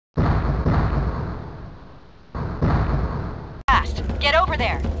Get over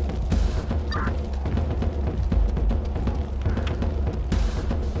there!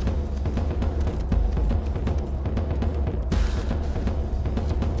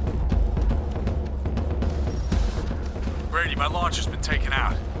 Brady, my launcher's been taken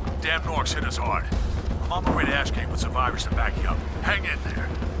out. Damn Norks hit us hard. I'm on my way to Ashgate with survivors to back you up. Hang in there.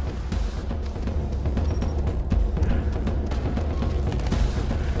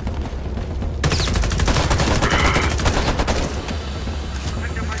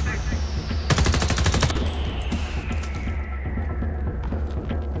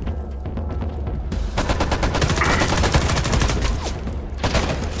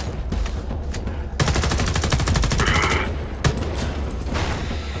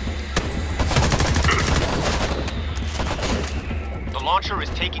 Is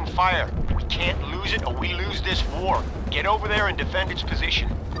taking fire. We can't lose it or we lose this war. Get over there and defend its position.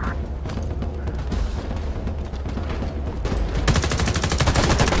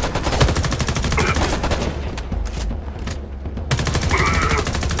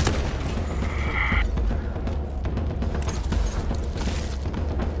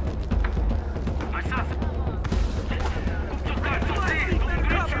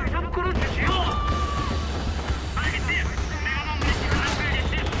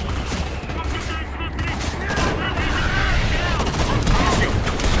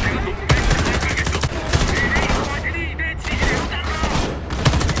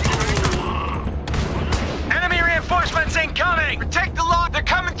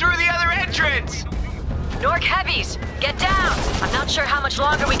 Nork heavies, get down! I'm not sure how much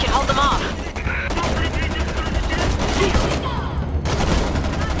longer we can hold them off.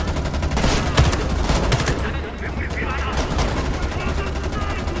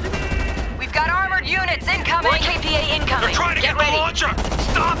 We've got armored units incoming! More KPA incoming! They're trying to get the launcher!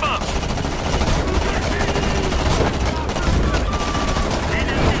 Stop them!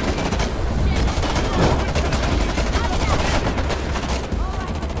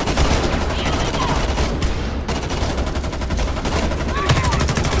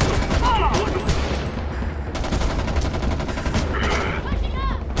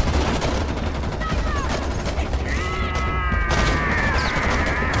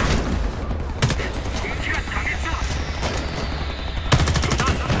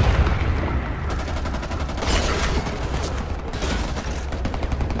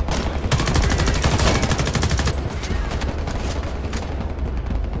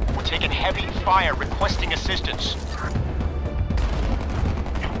 Heavy fire requesting assistance.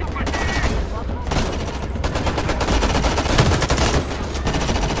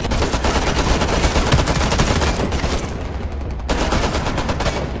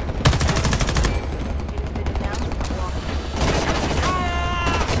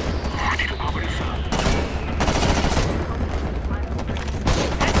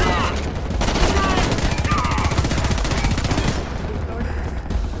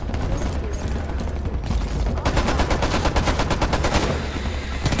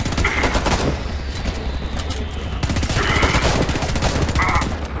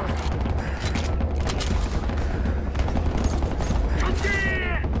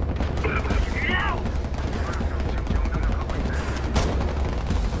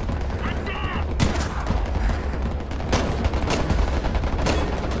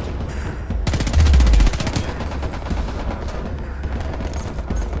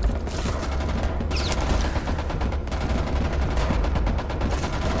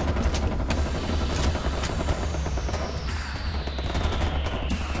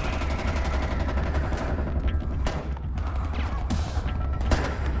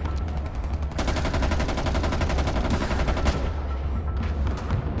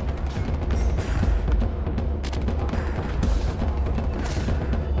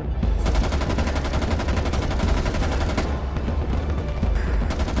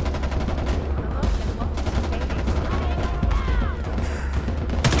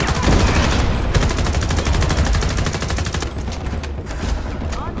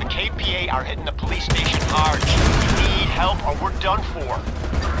 Are hitting the police station hard. We need help or we're done for.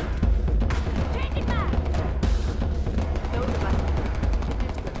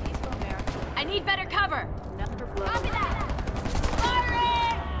 I need better cover. Copy that. Fire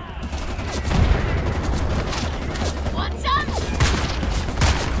it! Want some?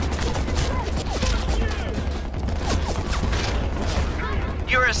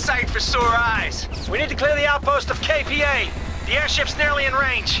 You're a sight for sore eyes. We need to clear the outpost of KPA. The airship's nearly in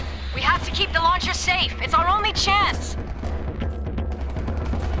range. We have to keep the launcher safe. It's our only chance.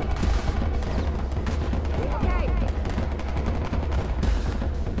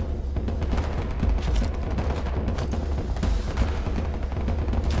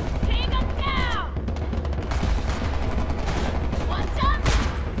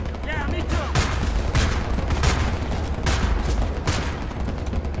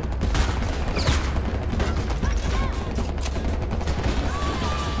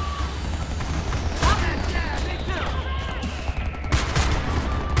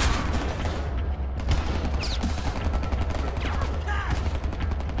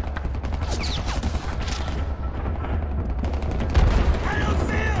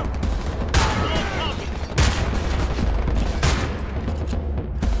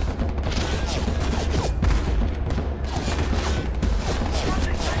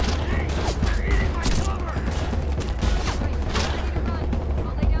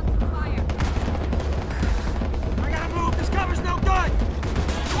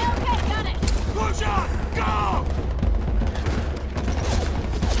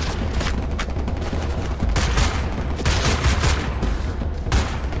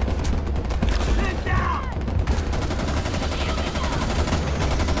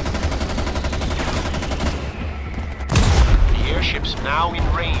 now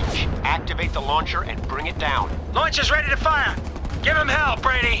in range. Activate the launcher and bring it down. Launcher's ready to fire. Give him hell,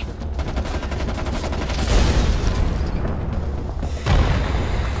 Brady.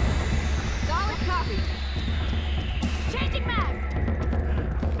 Solid copy. Changing mag.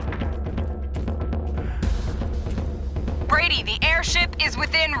 Brady, the airship is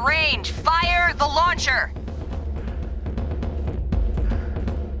within range. Fire the launcher.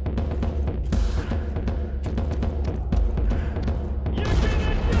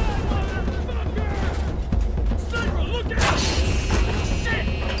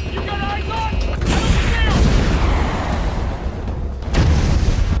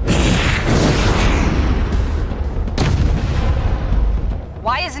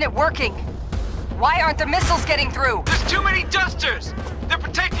 Why isn't it working? Why aren't the missiles getting through? There's too many dusters. They're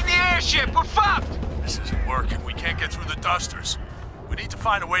protecting the airship. We're fucked. This isn't working. We can't get through the dusters. We need to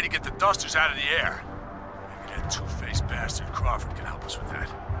find a way to get the dusters out of the air. Maybe that two-faced bastard Crawford can help us with that.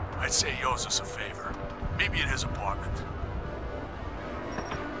 I'd say he owes us a favor. Maybe in his apartment.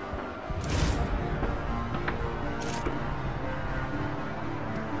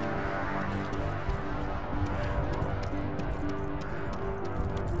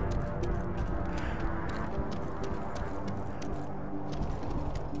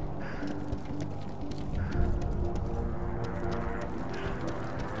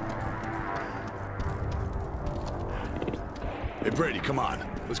 Hey, Brady, come on.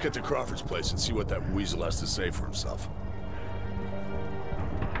 Let's get to Crawford's place and see what that weasel has to say for himself.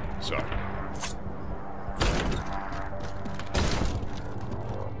 Sorry.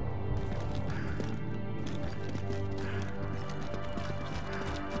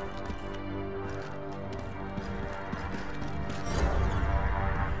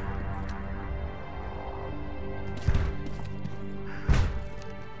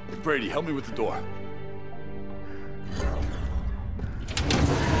 Brady, help me with the door.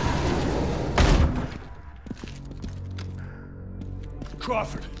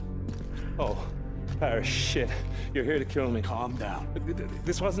 Crawford! Oh, Parrish, shit. You're here to kill me. Calm down.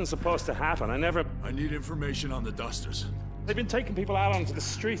 This wasn't supposed to happen. I need information on the dusters. They've been taking people out onto the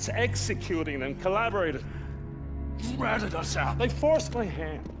streets, executing them, collaborating. Ratted us out. They forced my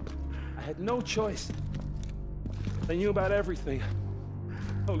hand. I had no choice. They knew about everything.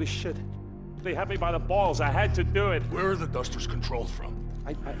 Holy shit. They had me by the balls. I had to do it. Where are the dusters controlled from?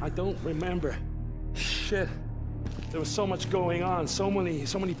 I don't remember. Shit. There was so much going on, so many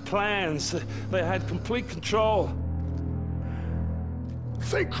plans. They had complete control.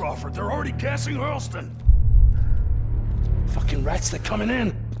 Fake Crawford, they're already gassing Earlston. Fucking rats, they're coming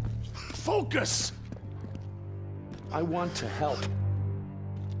in. Focus! I want to help.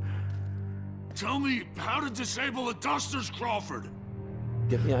 Tell me how to disable the dusters, Crawford.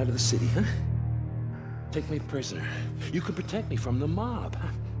 Get me out of the city, huh? Take me prisoner. You can protect me from the mob.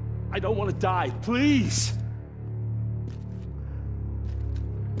 I don't want to die, please!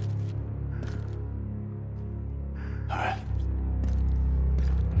 All right.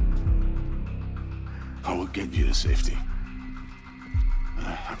 I will get you to safety.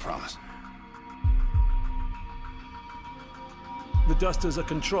 I promise. The dusters are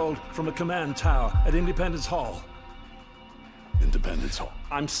controlled from a command tower at Independence Hall. Independence Hall.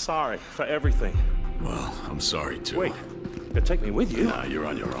 I'm sorry for everything. Well, I'm sorry too. Wait, you'll take me with you? Nah, you're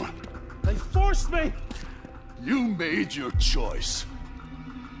on your own. They forced me! You made your choice.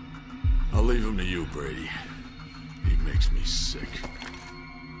 I'll leave him to you, Brady. He makes me sick.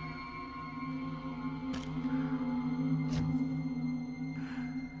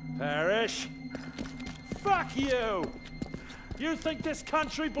 Parrish? Fuck you! You think this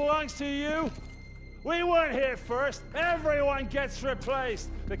country belongs to you? We weren't here first. Everyone gets replaced.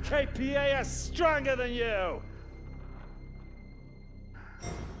 The KPA is stronger than you.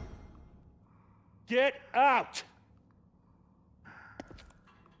 Get out!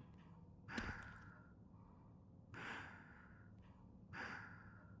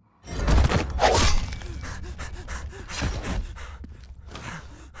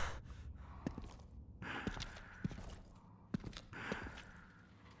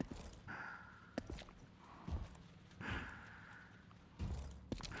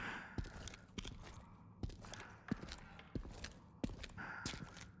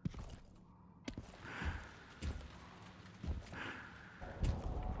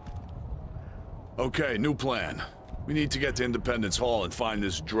 Okay, new plan. We need to get to Independence Hall and find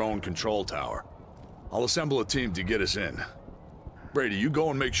this drone control tower. I'll assemble a team to get us in. Brady, you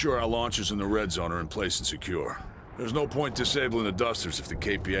go and make sure our launchers in the red zone are in place and secure. There's no point disabling the dusters if the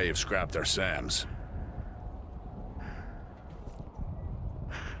KPA have scrapped our SAMs.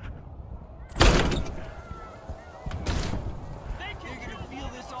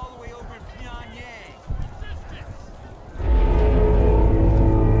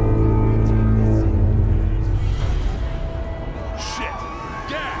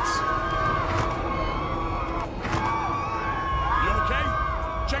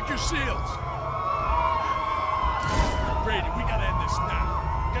 Check your seals. Brady, we gotta end this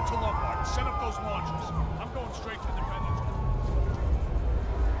now. Get to Lombard and set up those launchers. I'm going straight to Independence.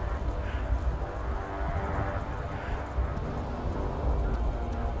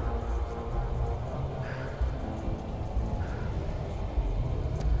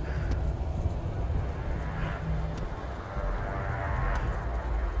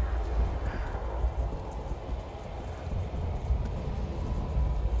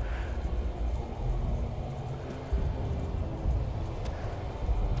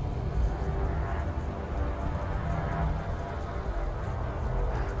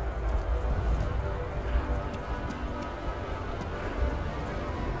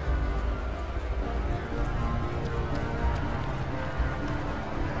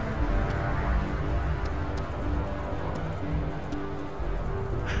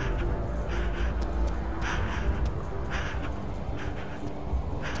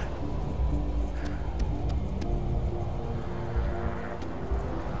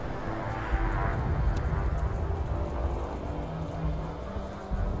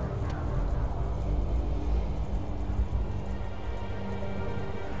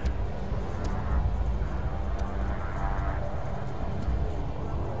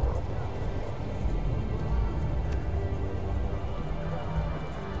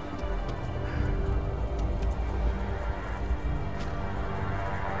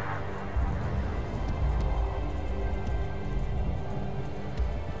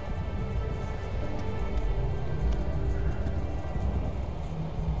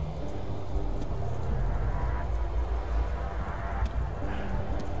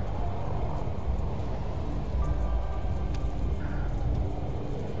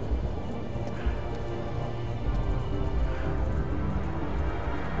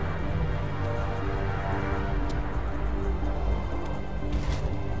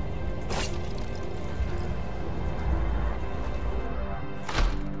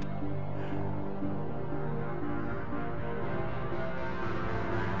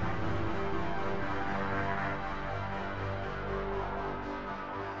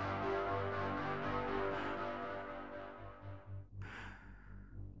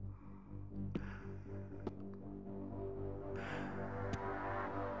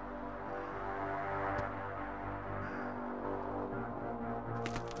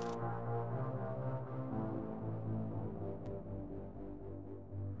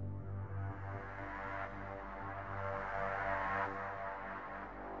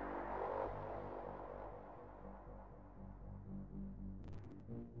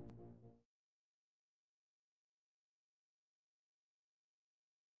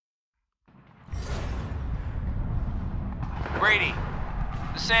 Brady,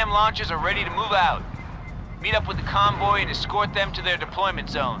 the SAM launchers are ready to move out. Meet up with the convoy and escort them to their deployment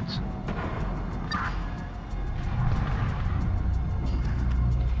zones.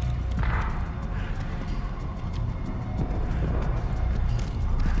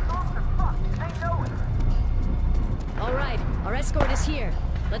 All right, our escort is here.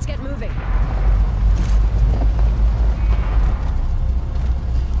 Let's get moving.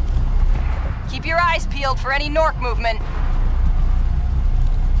 Keep your eyes peeled for any Nork movement.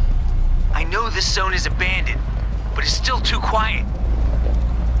 I know this zone is abandoned, but it's still too quiet.